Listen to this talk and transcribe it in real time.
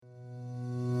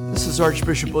This is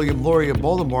Archbishop William Laurie of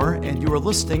Baltimore, and you are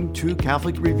listening to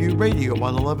Catholic Review Radio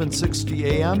on 1160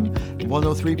 AM and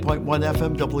 103.1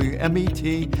 FM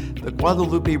WMET, the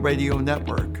Guadalupe Radio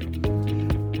Network.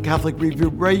 Catholic Review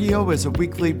Radio is a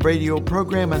weekly radio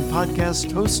program and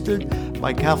podcast hosted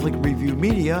by Catholic Review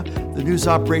Media, the news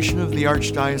operation of the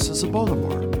Archdiocese of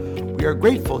Baltimore. We are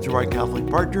grateful to our Catholic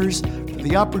partners for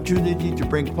the opportunity to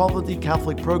bring quality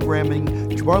Catholic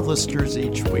programming to our listeners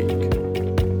each week.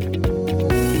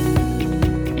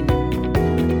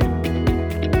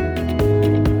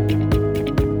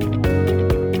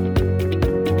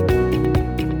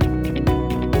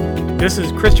 This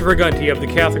is Christopher Gunty of the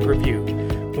Catholic Review.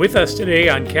 With us today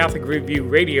on Catholic Review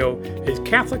Radio is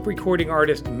Catholic recording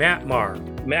artist Maher.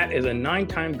 Matt is a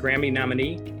 9-time Grammy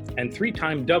nominee and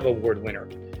 3-time Dove Award winner.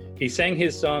 He sang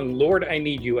his song, Lord, I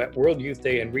Need You, at World Youth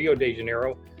Day in Rio de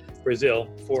Janeiro, Brazil,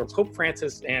 for Pope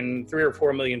Francis and 3 or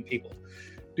 4 million people.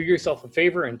 Do yourself a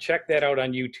favor and check that out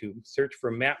on YouTube. Search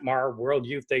for Maher World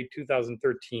Youth Day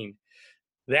 2013.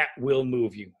 That will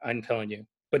move you, I'm telling you.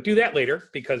 But do that later,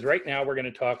 because right now we're going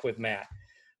to talk with Matt.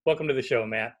 Welcome to the show,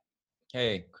 Matt.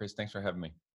 Hey, Chris, thanks for having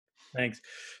me. Thanks.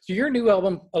 So your new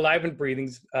album, Alive and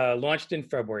Breathing, launched in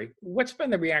February. What's been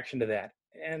the reaction to that?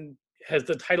 And has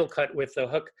the title cut with the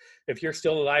hook, if you're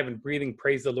still alive and breathing,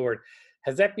 praise the Lord,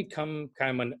 has that become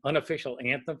kind of an unofficial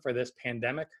anthem for this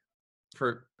pandemic?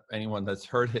 For anyone that's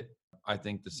heard it, I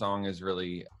think the song has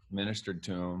really ministered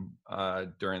to him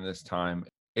during this time.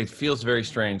 It feels very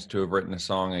strange to have written a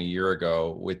song a year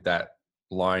ago with that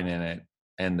line in it,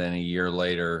 and then a year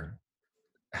later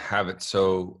have it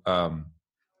so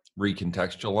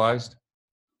recontextualized.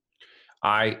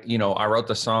 I wrote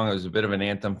the song. It was a bit of an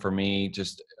anthem for me,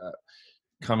 just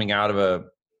coming out of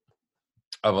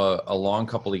a long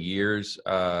couple of years.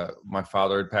 My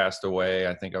father had passed away.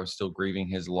 I think I was still grieving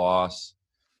his loss.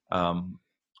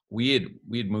 We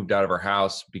had moved out of our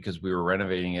house because we were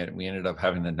renovating it, and we ended up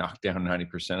having to knock down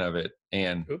 90% of it.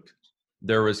 And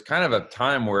there was kind of a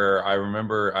time where I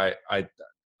remember I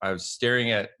was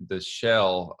staring at the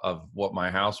shell of what my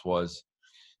house was,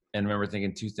 and remember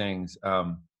thinking two things.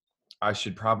 I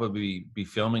should probably be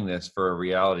filming this for a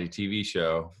reality TV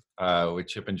show with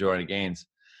Chip and Joanna Gaines.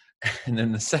 And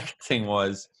then the second thing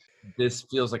was, this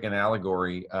feels like an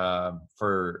allegory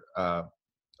for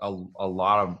a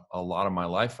lot of my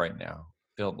life right now.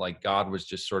 Felt like God was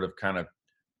just sort of kind of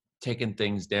taking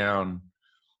things down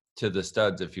to the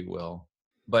studs, if you will.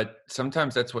 But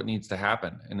sometimes that's what needs to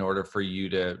happen in order for you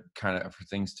to for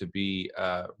things to be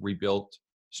rebuilt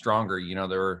stronger.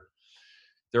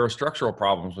 There were structural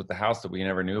problems with the house that we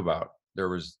never knew about. There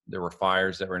were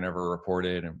fires that were never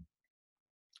reported, and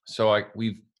so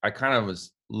I kind of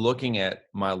was looking at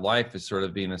my life as sort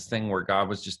of being this thing where God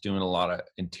was just doing a lot of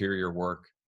interior work.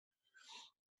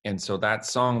 And so that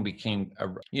song became,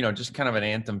 just kind of an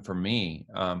anthem for me.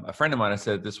 A friend of mine, I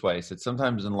said it this way, he said,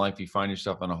 sometimes in life you find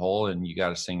yourself in a hole and you got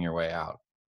to sing your way out.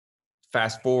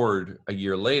 Fast forward a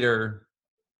year later,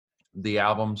 the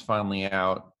album's finally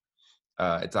out.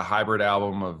 It's a hybrid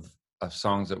album of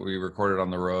songs that we recorded on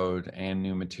the road and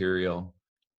new material.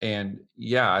 And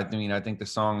yeah, I think the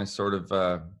song is sort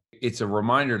of, it's a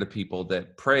reminder to people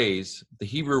that praise, the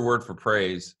Hebrew word for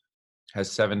praise, has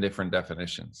 7 different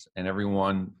definitions, and every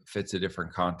one fits a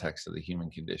different context of the human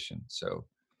condition. So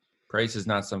praise is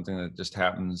not something that just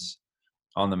happens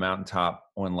on the mountaintop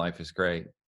when life is great.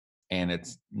 And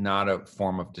it's not a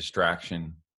form of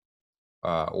distraction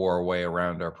or a way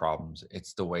around our problems.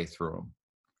 It's the way through them.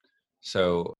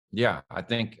 So yeah, I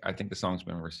think the song's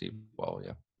been received well,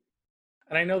 yeah.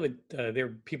 And I know that there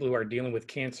are people who are dealing with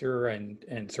cancer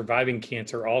and surviving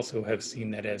cancer also have seen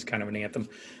that as kind of an anthem.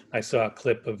 I saw a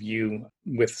clip of you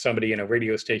with somebody in a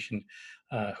radio station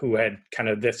who had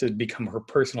this had become her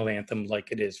personal anthem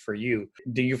like it is for you.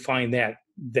 Do you find that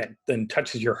then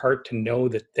touches your heart to know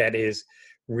that is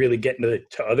really getting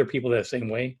to other people that same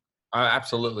way?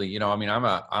 Absolutely. I'm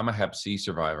a Hep C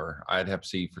survivor. I had Hep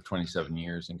C for 27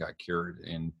 years and got cured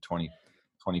in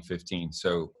 2015.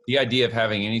 So the idea of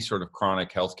having any sort of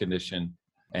chronic health condition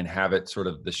and have it sort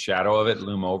of the shadow of it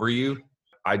loom over you,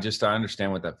 I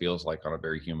understand what that feels like on a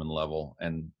very human level,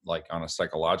 and like on a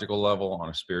psychological level, on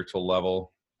a spiritual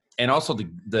level, and also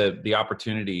the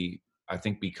opportunity, I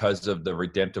think, because of the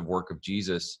redemptive work of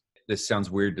Jesus. This sounds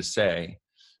weird to say,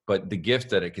 but the gift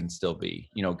that it can still be,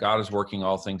 God is working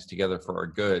all things together for our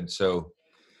good. So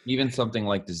even something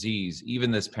like disease,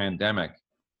 even this pandemic,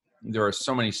 there are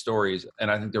so many stories, and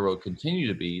I think there will continue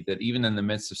to be, that even in the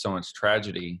midst of so much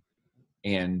tragedy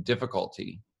and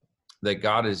difficulty, that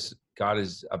God is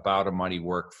about a mighty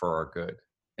work for our good.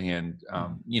 And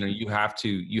you have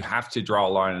to draw a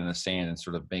line in the sand and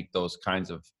sort of make those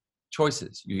kinds of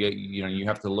choices. You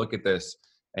have to look at this.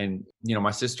 And,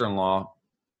 my sister-in-law,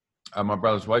 my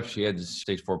brother's wife, she had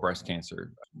stage 4 breast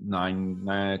cancer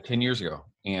 10 years ago.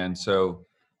 And so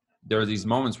there are these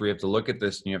moments where you have to look at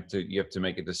this and you have to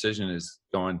make a decision, is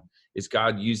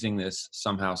God using this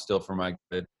somehow still for my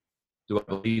good? Do I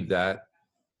believe that?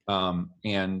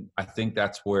 And I think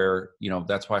that's where,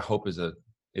 that's why hope is a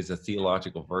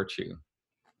theological virtue,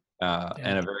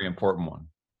 and a very important one.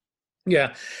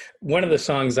 Yeah. One of the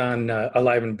songs on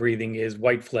Alive and Breathing is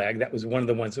White Flag. That was one of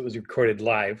the ones that was recorded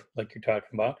live, like you're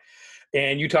talking about.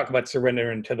 And you talk about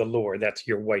surrendering to the Lord. That's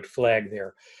your white flag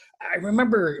there. I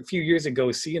remember a few years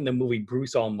ago seeing the movie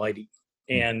Bruce Almighty.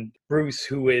 And Bruce,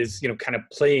 who is, kind of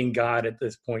playing God at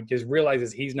this point, just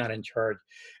realizes he's not in charge.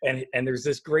 And there's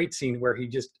this great scene where he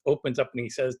just opens up and he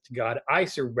says to God, I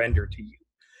surrender to you.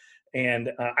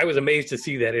 And I was amazed to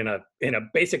see that in a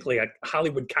basically a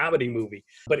Hollywood comedy movie,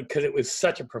 but because it was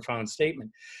such a profound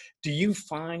statement. Do you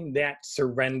find that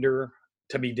surrender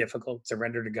to be difficult,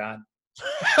 surrender to God?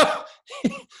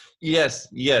 Yes,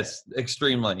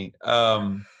 extremely.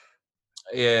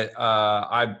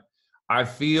 I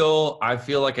feel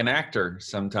like an actor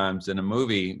sometimes in a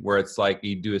movie where it's like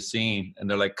you do a scene and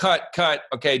they're like, cut,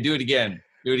 okay, do it again.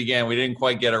 We didn't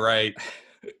quite get it right.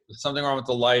 There's something wrong with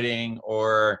the lighting,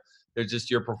 or there's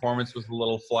just your performance was a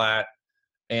little flat.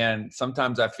 And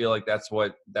sometimes I feel like that's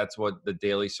what the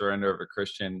daily surrender of a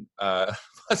Christian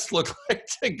must look like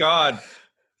to God.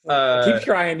 Keep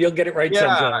trying, you'll get it right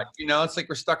sometime. It's like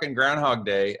we're stuck in Groundhog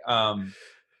Day.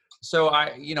 So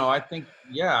I think,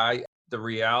 the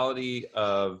reality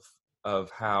of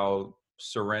how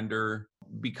surrender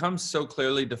becomes so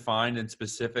clearly defined in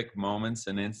specific moments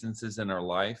and instances in our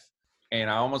life. And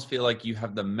I almost feel like you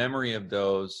have the memory of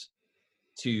those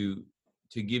to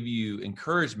give you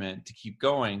encouragement to keep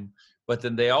going. But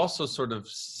then they also sort of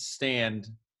stand,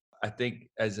 I think,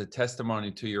 as a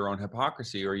testimony to your own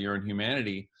hypocrisy or your own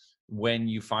humanity, when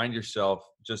you find yourself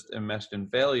just enmeshed in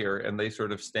failure, and they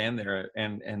sort of stand there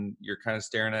and you're kind of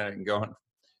staring at it and going,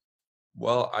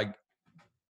 well,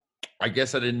 I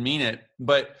guess I didn't mean it.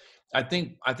 But I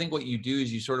think what you do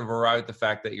is you sort of arrive at the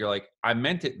fact that you're like, I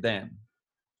meant it then.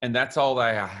 And that's all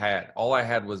that I had. All I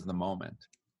had was the moment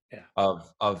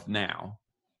of now.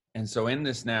 And so in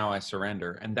this now I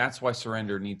surrender. And that's why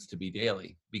surrender needs to be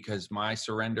daily, because my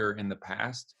surrender in the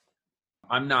past,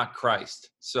 I'm not Christ.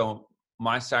 So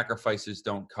my sacrifices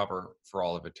don't cover for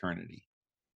all of eternity.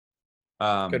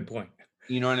 Good point.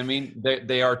 You know what I mean?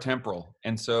 They are temporal.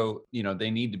 And so, they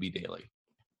need to be daily.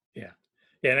 Yeah.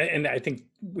 Yeah. And I think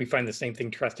we find the same thing.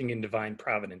 Trusting in divine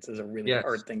providence is a really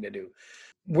hard thing to do.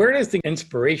 Where does the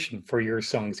inspiration for your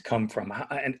songs come from?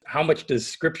 And how much does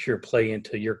scripture play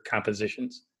into your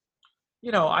compositions?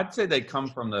 I'd say they come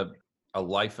from a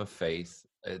life of faith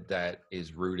that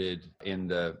is rooted in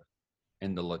the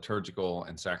liturgical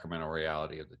and sacramental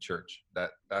reality of the church.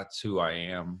 That's who I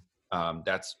am.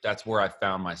 That's where I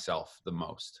found myself the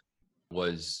most,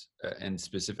 was, and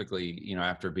specifically,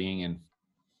 after being in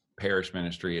parish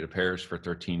ministry at a parish for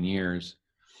 13 years,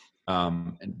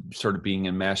 and sort of being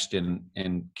enmeshed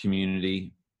in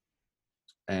community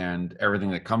and everything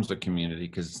that comes with community,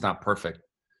 because it's not perfect.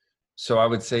 So I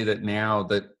would say that now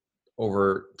that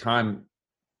over time,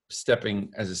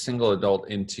 stepping as a single adult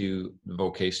into the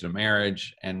vocation of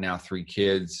marriage, and now 3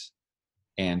 kids,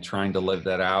 and trying to live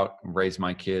that out and raise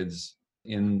my kids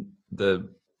in the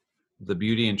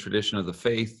beauty and tradition of the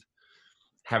faith,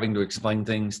 having to explain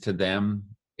things to them,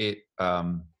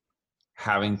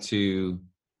 having to,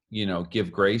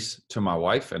 give grace to my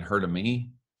wife and her to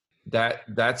me,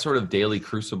 that sort of daily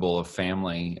crucible of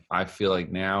family, I feel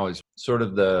like now is sort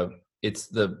of it's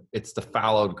the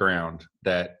fallowed ground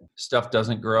that stuff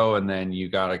doesn't grow, and then you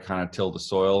got to kind of till the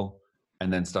soil,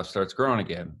 and then stuff starts growing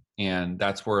again. And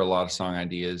that's where a lot of song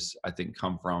ideas, I think,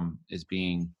 come from, is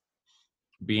being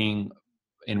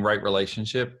in right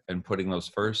relationship and putting those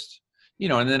first.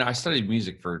 And then I studied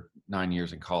music for 9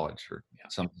 years in college or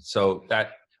something. So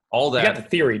all that, you got the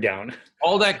theory down.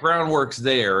 All that groundwork's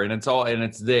there, and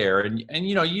it's there. And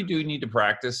you do need to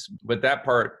practice, but that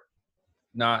part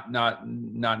not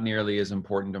nearly as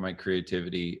important to my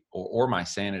creativity or my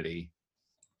sanity,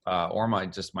 or my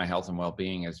health and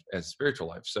well-being as spiritual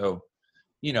life. So,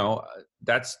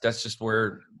 that's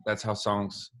how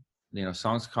songs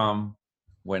come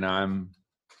when I'm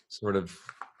sort of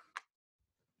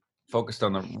focused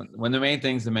on when the main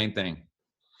thing's the main thing.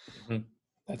 Mm-hmm.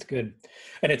 That's good.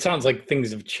 And it sounds like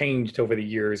things have changed over the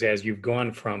years as you've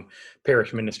gone from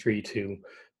parish ministry to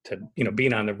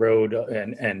being on the road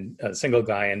and a single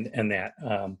guy and that.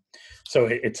 So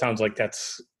it sounds like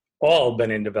that's all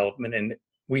been in development, and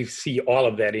we see all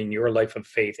of that in your life of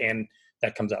faith and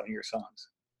that comes out in your songs.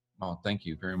 Oh, thank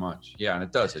you very much. Yeah, and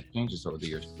it does. It changes over the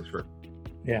years for sure.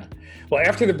 Yeah. Well,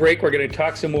 after the break, we're going to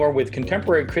talk some more with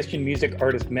contemporary Christian music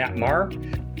artist Matt Maher.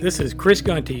 This is Chris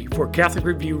Gunty for Catholic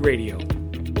Review Radio.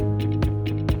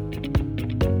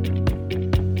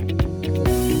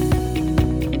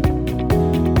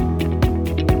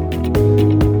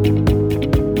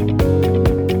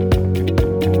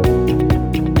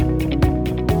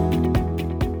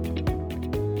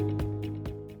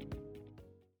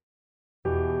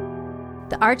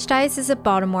 The Archdiocese of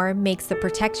Baltimore makes the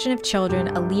protection of children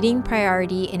a leading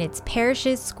priority in its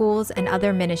parishes, schools, and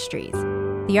other ministries.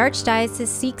 The Archdiocese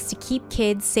seeks to keep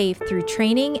kids safe through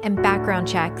training and background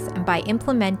checks and by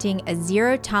implementing a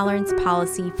zero-tolerance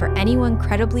policy for anyone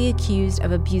credibly accused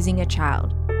of abusing a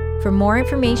child. For more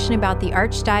information about the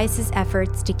Archdiocese's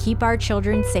efforts to keep our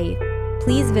children safe,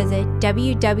 please visit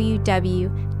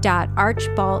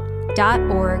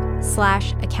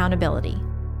www.archbalt.org/accountability.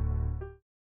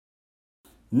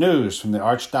 News from the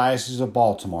Archdiocese of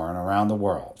Baltimore and around the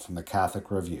world from the Catholic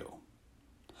Review.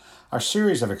 Our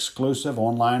series of exclusive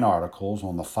online articles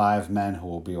on the 5 men who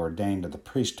will be ordained to the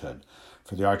priesthood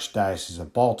for the Archdiocese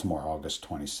of Baltimore August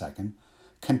 22nd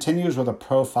continues with a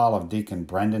profile of Deacon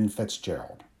Brendan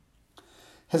Fitzgerald.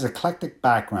 His eclectic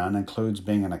background includes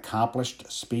being an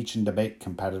accomplished speech and debate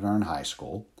competitor in high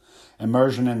school,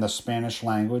 immersion in the Spanish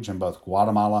language in both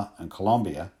Guatemala and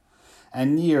Colombia,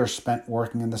 and years spent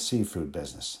working in the seafood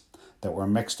business that were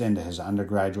mixed into his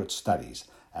undergraduate studies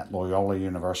at Loyola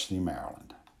University,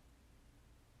 Maryland.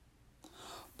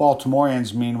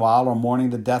 Baltimoreans, meanwhile, are mourning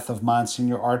the death of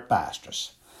Monsignor Art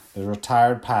Bastris, the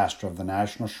retired pastor of the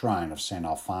National Shrine of St.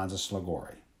 Alphonsus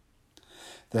Liguori.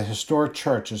 The historic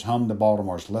church is home to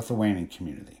Baltimore's Lithuanian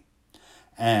community,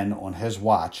 and, on his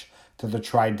watch, to the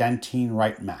Tridentine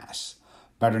Rite Mass,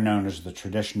 better known as the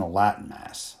traditional Latin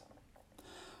Mass.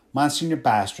 Monsignor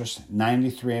Bastris,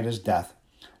 93 at his death,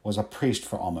 was a priest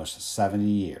for almost 70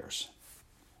 years.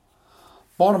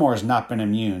 Baltimore has not been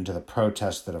immune to the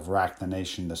protests that have racked the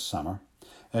nation this summer,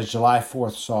 as July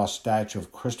 4th saw a statue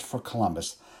of Christopher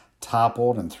Columbus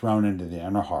toppled and thrown into the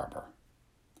inner harbor.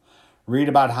 Read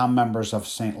about how members of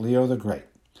St. Leo the Great,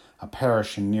 a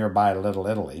parish in nearby Little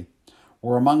Italy,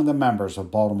 were among the members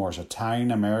of Baltimore's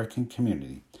Italian-American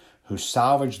community who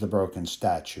salvaged the broken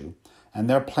statue and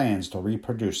their plans to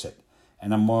reproduce it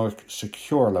in a more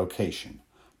secure location,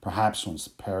 perhaps on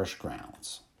parish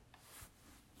grounds.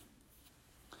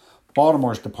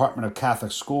 Baltimore's Department of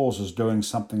Catholic Schools is doing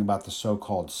something about the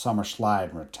so-called summer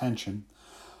slide in retention,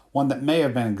 one that may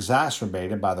have been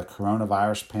exacerbated by the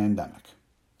coronavirus pandemic.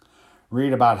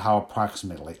 Read about how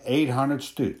approximately 800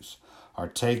 students are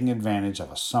taking advantage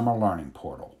of a summer learning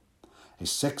portal, a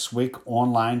 6-week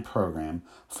online program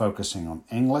focusing on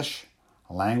English,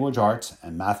 language arts,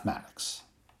 and mathematics.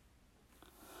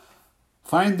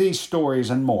 Find these stories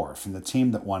and more from the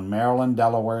team that won Maryland,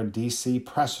 Delaware, D.C.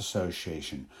 Press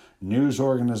Association News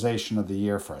Organization of the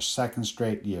Year for a second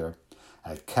straight year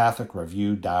at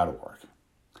catholicreview.org.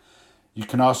 You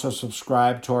can also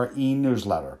subscribe to our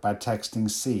e-newsletter by texting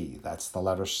C, that's the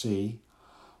letter C,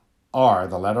 R,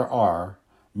 the letter R,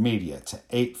 media to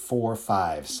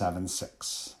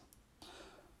 84576.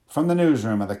 From the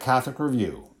newsroom of the Catholic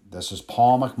Review, this is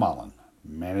Paul McMullen,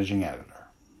 Managing Editor.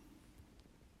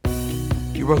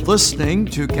 You are listening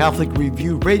to Catholic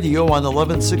Review Radio on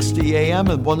 1160 AM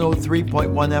and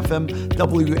 103.1 FM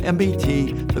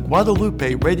WMET, the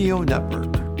Guadalupe Radio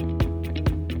Network.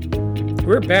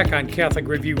 We're back on Catholic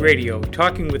Review Radio,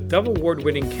 talking with double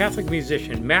award-winning Catholic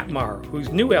musician Matt Maher,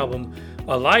 whose new album,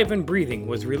 Alive and Breathing,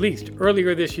 was released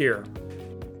earlier this year.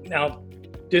 Now,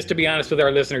 just to be honest with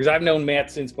our listeners, I've known Matt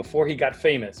since before he got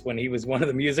famous, when he was one of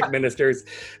the music ministers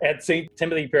at St.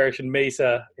 Timothy Parish in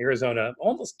Mesa, Arizona,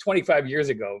 almost 25 years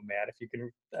ago, Matt, if you can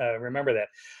remember that.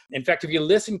 In fact, if you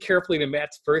listen carefully to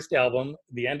Matt's first album,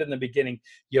 the end and the beginning,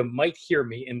 you might hear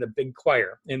me in the big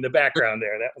choir in the background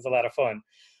there. That was a lot of fun.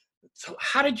 So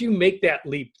how did you make that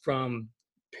leap from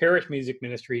parish music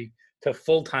ministry to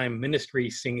full-time ministry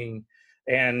singing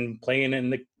and playing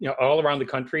in the, all around the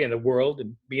country and the world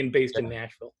and being based in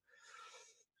Nashville?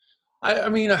 I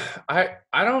mean, I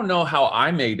don't know how I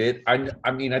made it.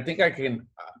 I mean, I think I can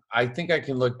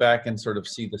look back and sort of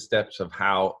see the steps of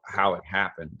how it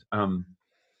happened.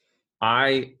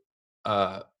 I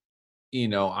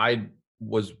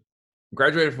was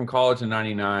graduated from college in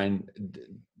 '99.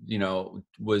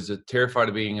 Was terrified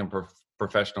of being a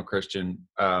professional Christian,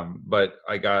 but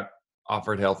I got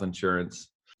offered health insurance.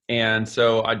 And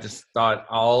so I just thought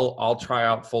I'll try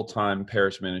out full-time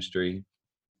parish ministry.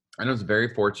 And I was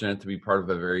very fortunate to be part of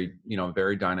a very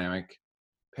dynamic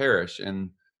parish.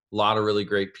 And a lot of really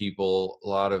great people, a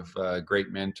lot of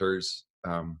great mentors.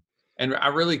 And I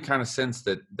really kind of sensed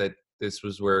that this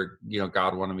was where,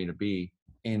 God wanted me to be.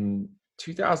 In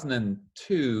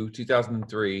 2002,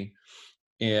 2003,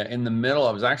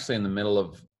 I was actually in the middle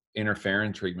of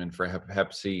interferon treatment for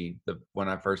hep C. When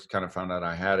I first kind of found out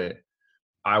I had it,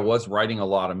 I was writing a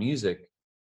lot of music.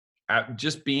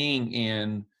 Just being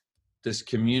in this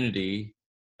community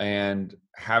and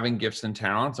having gifts and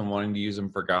talents and wanting to use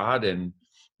them for God. And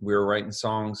we were writing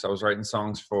songs. I was writing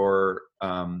songs for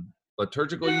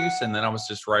liturgical use. And then I was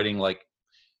just writing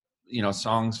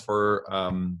songs for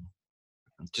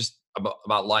just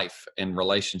about life and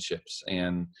relationships.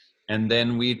 And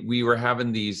then we were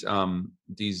having these kind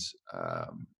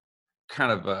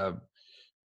of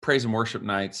praise and worship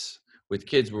nights with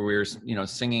kids where we were,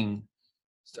 singing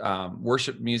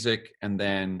worship music and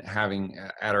then having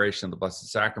adoration of the Blessed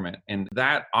Sacrament. And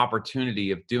that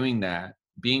opportunity of doing that,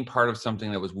 being part of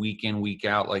something that was week in, week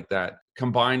out like that,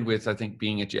 combined with, I think,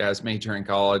 being a jazz major in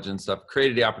college and stuff,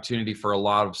 created the opportunity for a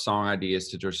lot of song ideas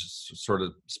to just sort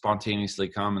of spontaneously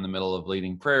come in the middle of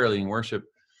leading prayer, leading worship.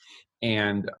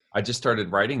 And I just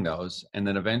started writing those. And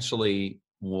then eventually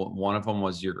one of them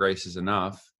was Your Grace Is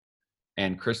Enough.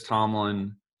 And Chris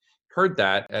Tomlin heard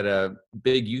that at a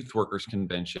big youth workers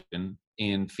convention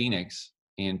in Phoenix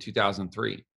in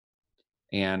 2003.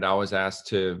 And I was asked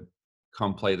to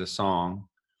come play the song.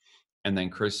 And then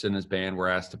Chris and his band were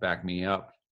asked to back me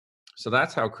up. So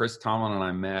that's how Chris Tomlin and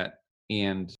I met.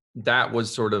 And that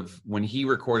was sort of, when he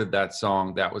recorded that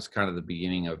song, that was kind of the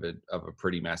beginning of a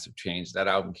pretty massive change. That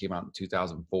album came out in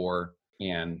 2004.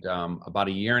 And about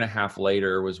a year and a half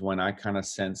later was when I kind of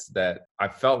sensed that I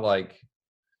felt like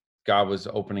God was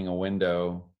opening a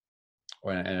window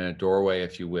and a doorway,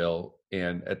 if you will.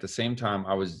 And at the same time,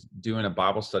 I was doing a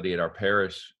Bible study at our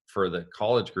parish for the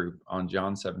college group on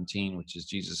John 17, which is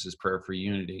Jesus's prayer for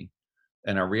unity.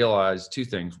 And I realized two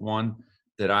things. One,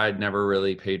 that I had never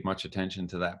really paid much attention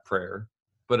to that prayer,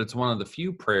 but it's one of the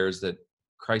few prayers that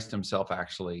Christ himself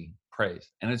actually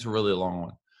prays. And it's a really long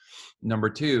one. Number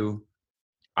two,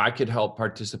 I could help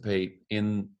participate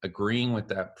in agreeing with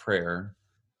that prayer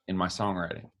in my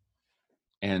songwriting.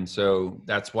 And so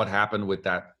that's what happened with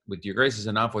Your Grace Is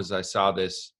Enough, was I saw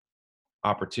this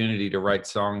opportunity to write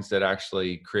songs that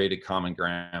actually created common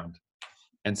ground.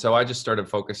 And so I just started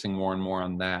focusing more and more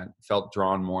on that, felt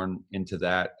drawn more into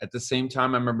that. At the same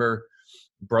time, I remember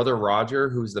Brother Roger,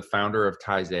 who's the founder of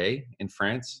Taizé in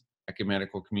France,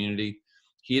 ecumenical community,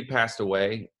 he had passed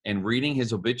away, and reading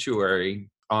his obituary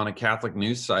on a Catholic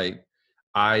news site,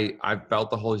 I felt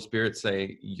the Holy Spirit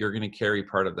say, you're going to carry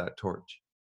part of that torch.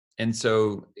 And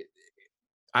so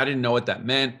I didn't know what that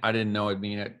meant. I didn't know it'd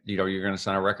mean, you're going to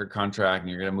sign a record contract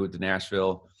and you're going to move to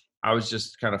Nashville. I was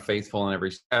just kind of faithful in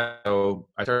every step. So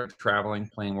I started traveling,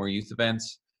 playing more youth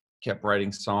events, kept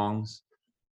writing songs.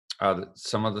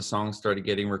 Some of the songs started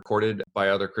getting recorded by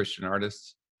other Christian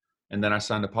artists. And then I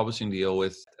signed a publishing deal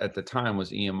with, at the time,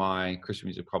 was EMI, Christian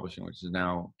Music Publishing, which is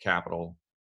now Capitol.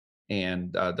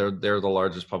 And they're the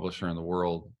largest publisher in the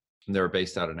world. And they were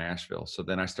based out of Nashville. So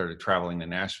then I started traveling to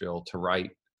Nashville to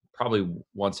write probably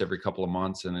once every couple of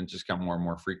months, and it just got more and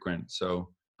more frequent. So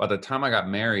by the time I got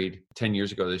married 10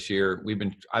 years ago this year,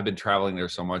 I've been traveling there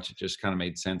so much, it just kind of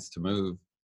made sense to move.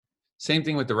 Same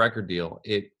thing with the record deal.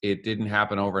 It didn't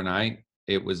happen overnight.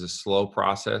 It was a slow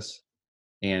process.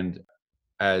 And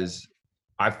as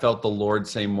I felt the Lord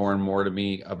say more and more to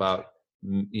me about,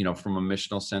 from a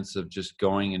missional sense of just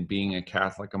going and being a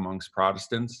Catholic amongst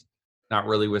Protestants, not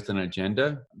really with an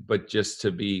agenda, but just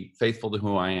to be faithful to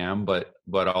who I am, but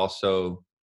also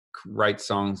write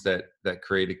songs that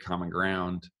created common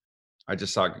ground. I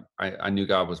just saw, I knew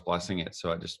God was blessing it.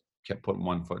 So I just kept putting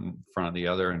one foot in front of the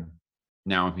other, and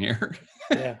now I'm here.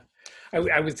 Yeah.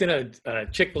 I was in a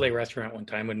Chick-fil-A restaurant one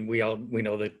time, and we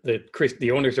know that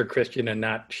the owners are Christian and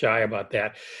not shy about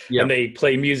that. Yep. And they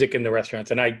play music in the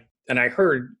restaurants. And I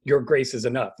heard Your Grace Is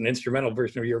Enough, an instrumental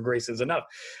version of Your Grace Is Enough.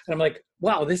 And I'm like,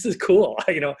 wow, this is cool.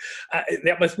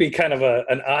 That must be kind of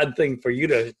an odd thing for you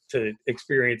to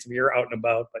experience if you're out and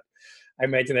about, but I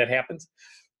imagine that happens.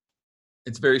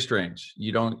 It's very strange.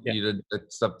 That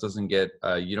stuff doesn't get,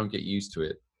 you don't get used to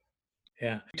it.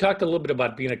 Yeah. You talked a little bit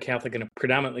about being a Catholic in a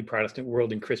predominantly Protestant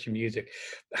world in Christian music.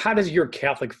 How does your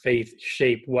Catholic faith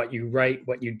shape what you write,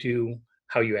 what you do,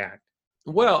 how you act?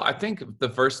 Well, I think the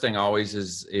first thing always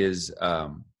is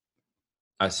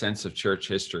a sense of church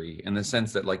history, in the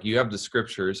sense that, you have the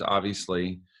scriptures,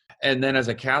 obviously. And then as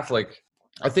a Catholic,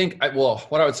 I think,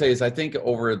 what I would say is, I think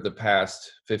over the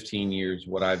past 15 years,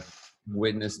 what I've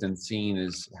witnessed and seen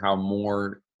is how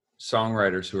more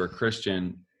songwriters who are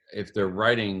Christian, if they're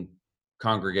writing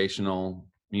congregational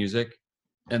music,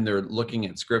 and they're looking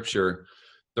at scripture,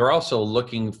 they're also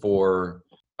looking for,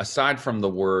 aside from the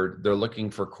word, they're looking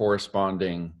for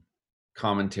corresponding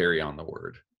commentary on the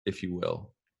word, if you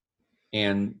will.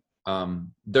 And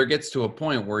there gets to a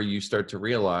point where you start to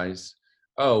realize,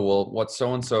 oh, well, what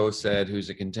so-and-so said, who's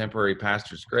a contemporary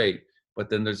pastor, is great. But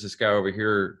then there's this guy over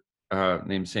here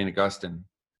named St. Augustine,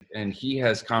 and he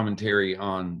has commentary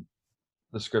on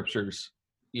the scriptures,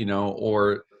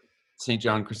 or St.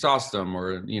 John Chrysostom,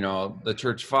 or, the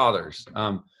church fathers.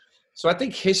 So I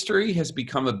think history has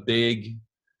become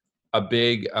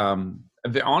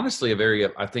honestly, a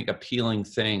very, I think, appealing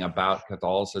thing about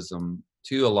Catholicism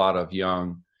to a lot of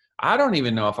young, I don't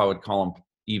even know if I would call them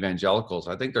evangelicals.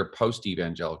 I think they're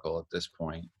post-evangelical at this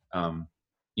point.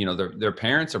 Their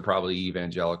parents are probably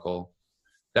evangelical.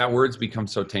 That word's become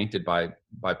so tainted by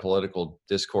political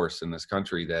discourse in this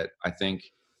country that I think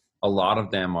a lot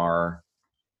of them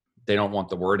they don't want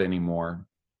the word anymore.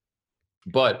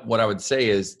 But what I would say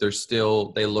is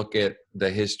they look at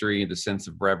the history, the sense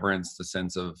of reverence, the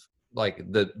sense of like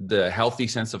the healthy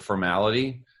sense of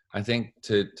formality, I think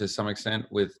to some extent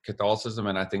with Catholicism.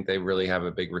 And I think they really have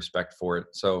a big respect for it.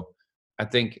 So I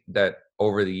think that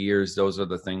over the years, those are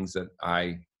the things that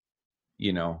I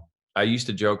used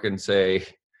to joke and say,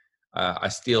 I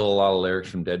steal a lot of lyrics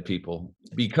from dead people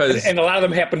because, and a lot of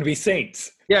them happen to be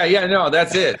saints. Yeah, no,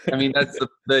 that's it. I mean, that's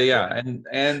and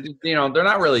they're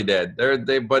not really dead.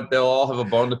 But they'll all have a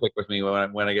bone to pick with me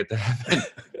when I get to heaven.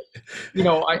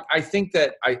 I think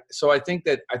that's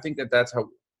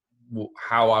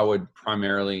how I would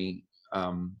primarily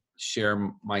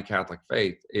share my Catholic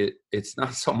faith. It's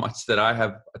not so much that I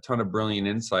have a ton of brilliant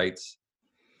insights.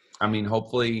 I mean,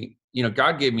 hopefully,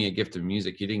 God gave me a gift of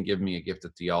music. He didn't give me a gift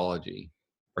of theology,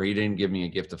 or he didn't give me a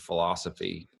gift of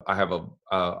philosophy. I have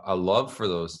a love for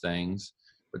those things,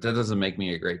 but that doesn't make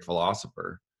me a great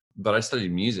philosopher. But I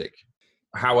studied music.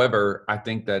 However, I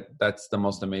think that that's the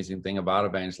most amazing thing about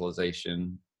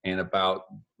evangelization and about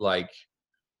like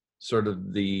sort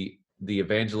of the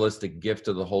evangelistic gift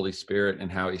of the Holy Spirit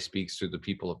and how he speaks through the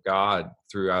people of God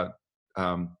throughout,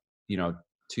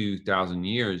 2,000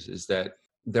 years, is that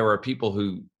there are people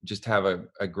who just have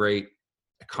a great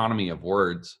economy of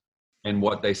words, and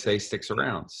what they say sticks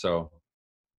around. So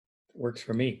works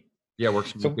for me. Yeah,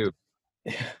 works for me too.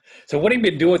 So what have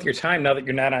you been doing with your time now that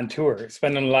you're not on tour?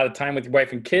 Spending a lot of time with your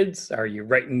wife and kids? Are you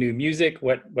writing new music?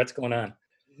 What's going on? A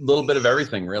little bit of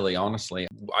everything, really, honestly.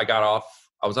 I got off.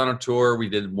 I was on a tour. We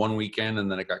did one weekend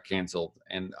and then it got canceled.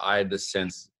 And I had this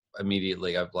sense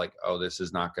immediately of like, oh, this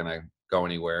is not going to go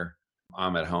anywhere.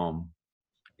 I'm at home.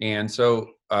 And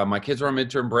so my kids were on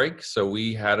midterm break. So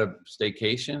we had a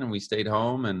staycation and we stayed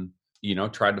home and,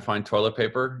 tried to find toilet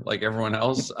paper like everyone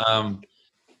else.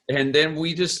 And then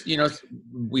we just,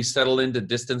 we settled into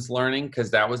distance learning because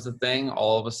that was the thing.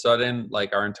 All of a sudden,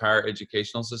 like our entire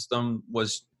educational system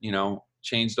was,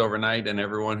 changed overnight, and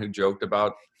everyone who joked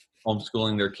about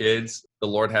homeschooling their kids, the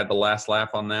Lord had the last laugh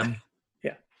on them.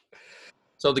 Yeah.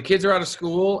 So the kids are out of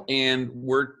school, and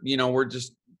we're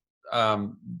just,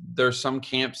 there's some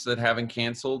camps that haven't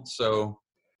canceled. So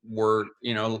we're,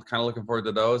 kind of looking forward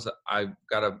to those. I've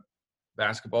got a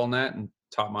basketball net and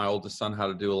taught my oldest son how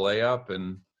to do a layup.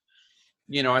 And,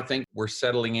 I think we're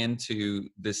settling into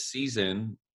this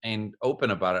season and open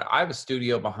about it. I have a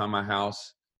studio behind my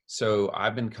house. So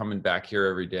I've been coming back here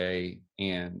every day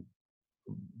and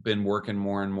been working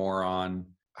more and more on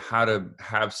how to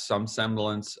have some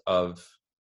semblance of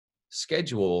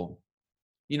schedule,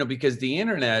 because the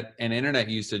internet and internet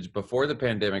usage before the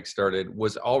pandemic started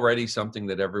was already something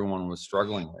that everyone was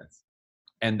struggling with.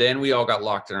 And then we all got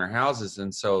locked in our houses.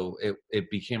 And so it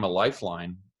became a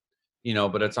lifeline,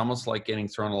 but it's almost like getting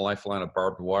thrown a lifeline of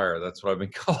barbed wire. That's what I've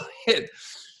been calling it.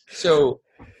 So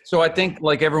I think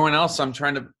like everyone else, I'm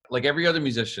trying to, like every other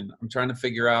musician, I'm trying to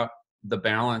figure out the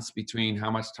balance between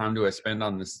how much time do I spend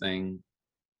on this thing,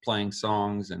 playing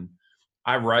songs. And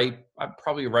I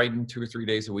probably write in 2 or 3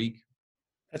 days a week.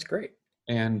 That's great.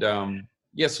 And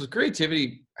so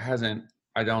creativity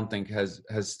I don't think has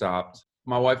stopped.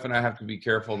 My wife and I have to be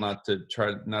careful not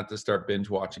to start binge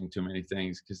watching too many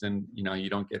things, because then, you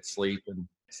don't get sleep and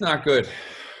it's not good.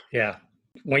 Yeah.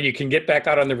 When you can get back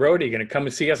out on the road, are you going to come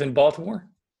and see us in Baltimore?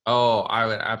 Oh, I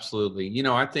would absolutely.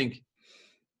 I think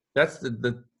that's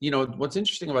the what's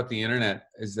interesting about the internet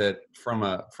is that from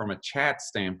a chat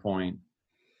standpoint,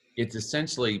 it's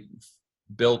essentially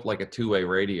built like a two-way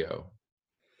radio.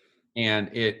 And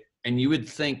you would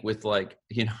think with like,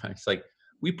 it's like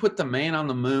we put the man on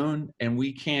the moon and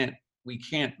we can't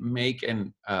make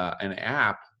an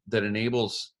app that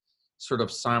enables sort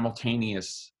of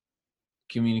simultaneous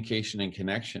communication and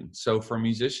connection. So for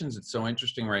musicians, it's so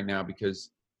interesting right now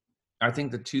because I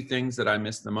think the two things that I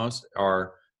miss the most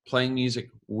are playing music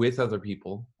with other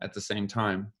people at the same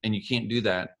time, and you can't do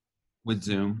that with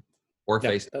Zoom or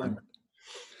FaceTime.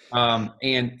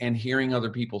 And hearing other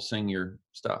people sing your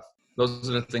stuff. Those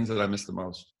are the things that I miss the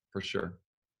most, for sure.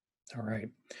 All right.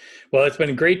 Well, it's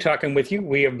been great talking with you.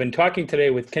 We have been talking today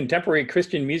with contemporary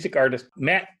Christian music artist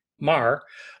Maher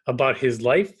about his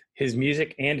life, his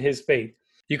music, and his faith.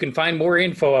 You can find more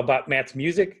info about Matt's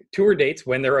music, tour dates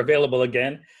when they're available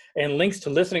again, and links to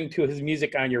listening to his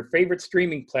music on your favorite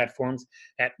streaming platforms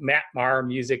at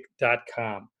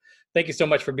mattmahermusic.com. Thank you so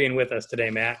much for being with us today,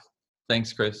 Matt.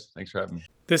 Thanks, Chris. Thanks for having me.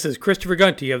 This is Christopher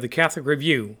Gunty of the Catholic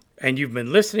Review, and you've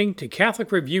been listening to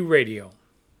Catholic Review Radio.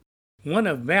 One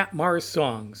of Matt Maher's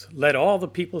songs, Let All the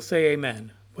People Say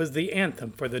Amen, was the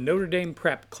anthem for the Notre Dame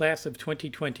Prep Class of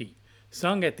 2020,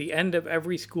 sung at the end of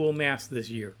every school mass this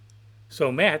year.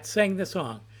 So Matt sang the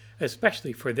song,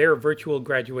 especially for their virtual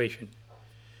graduation.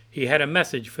 He had a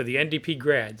message for the NDP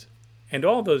grads, and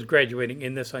all those graduating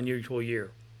in this unusual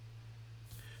year.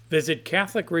 Visit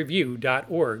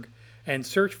CatholicReview.org and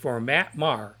search for Matt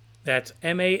Maher, that's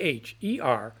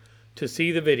Maher, to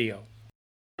see the video.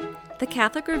 The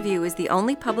Catholic Review is the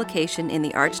only publication in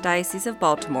the Archdiocese of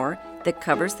Baltimore that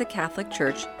covers the Catholic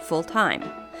Church full-time.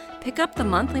 Pick up the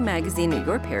monthly magazine at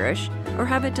your parish or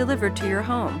have it delivered to your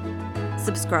home.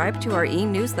 Subscribe to our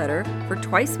e-newsletter for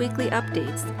twice-weekly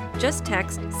updates. Just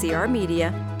text CR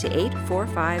Media to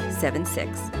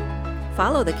 84576.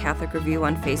 Follow the Catholic Review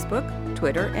on Facebook,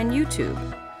 Twitter, and YouTube.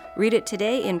 Read it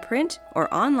today in print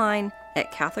or online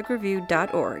at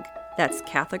CatholicReview.org. That's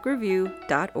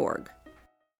CatholicReview.org.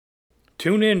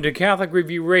 Tune in to Catholic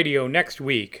Review Radio next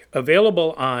week,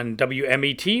 available on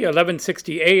WMET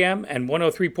 1160 AM and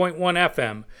 103.1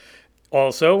 FM.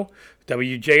 Also,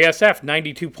 WJSF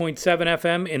 92.7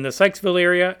 FM in the Sykesville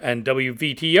area and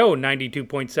WVTO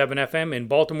 92.7 FM in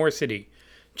Baltimore City.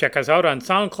 Check us out on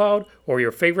SoundCloud or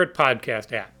your favorite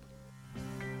podcast app.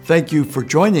 Thank you for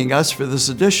joining us for this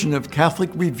edition of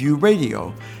Catholic Review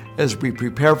Radio. As we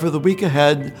prepare for the week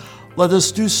ahead, let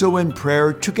us do so in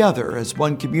prayer together as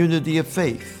one community of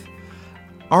faith.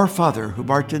 Our Father,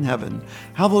 who art in heaven,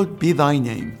 hallowed be thy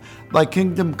name. Thy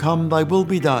kingdom come, thy will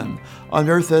be done, on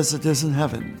earth as it is in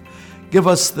heaven. Give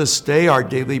us this day our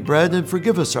daily bread, and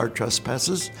forgive us our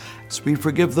trespasses, as we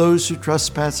forgive those who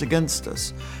trespass against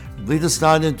us. Lead us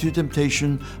not into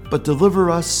temptation, but deliver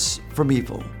us from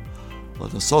evil.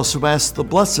 Let us also ask the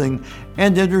blessing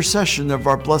and intercession of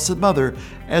our Blessed Mother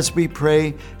as we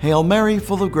pray, Hail Mary,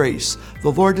 full of grace,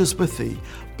 the Lord is with thee.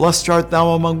 Blessed art thou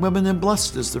among women, and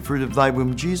blessed is the fruit of thy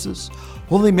womb, Jesus.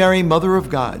 Holy Mary, Mother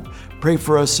of God, pray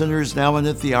for us sinners now and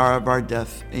at the hour of our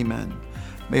death. Amen.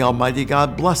 May Almighty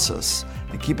God bless us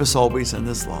and keep us always in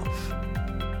his love.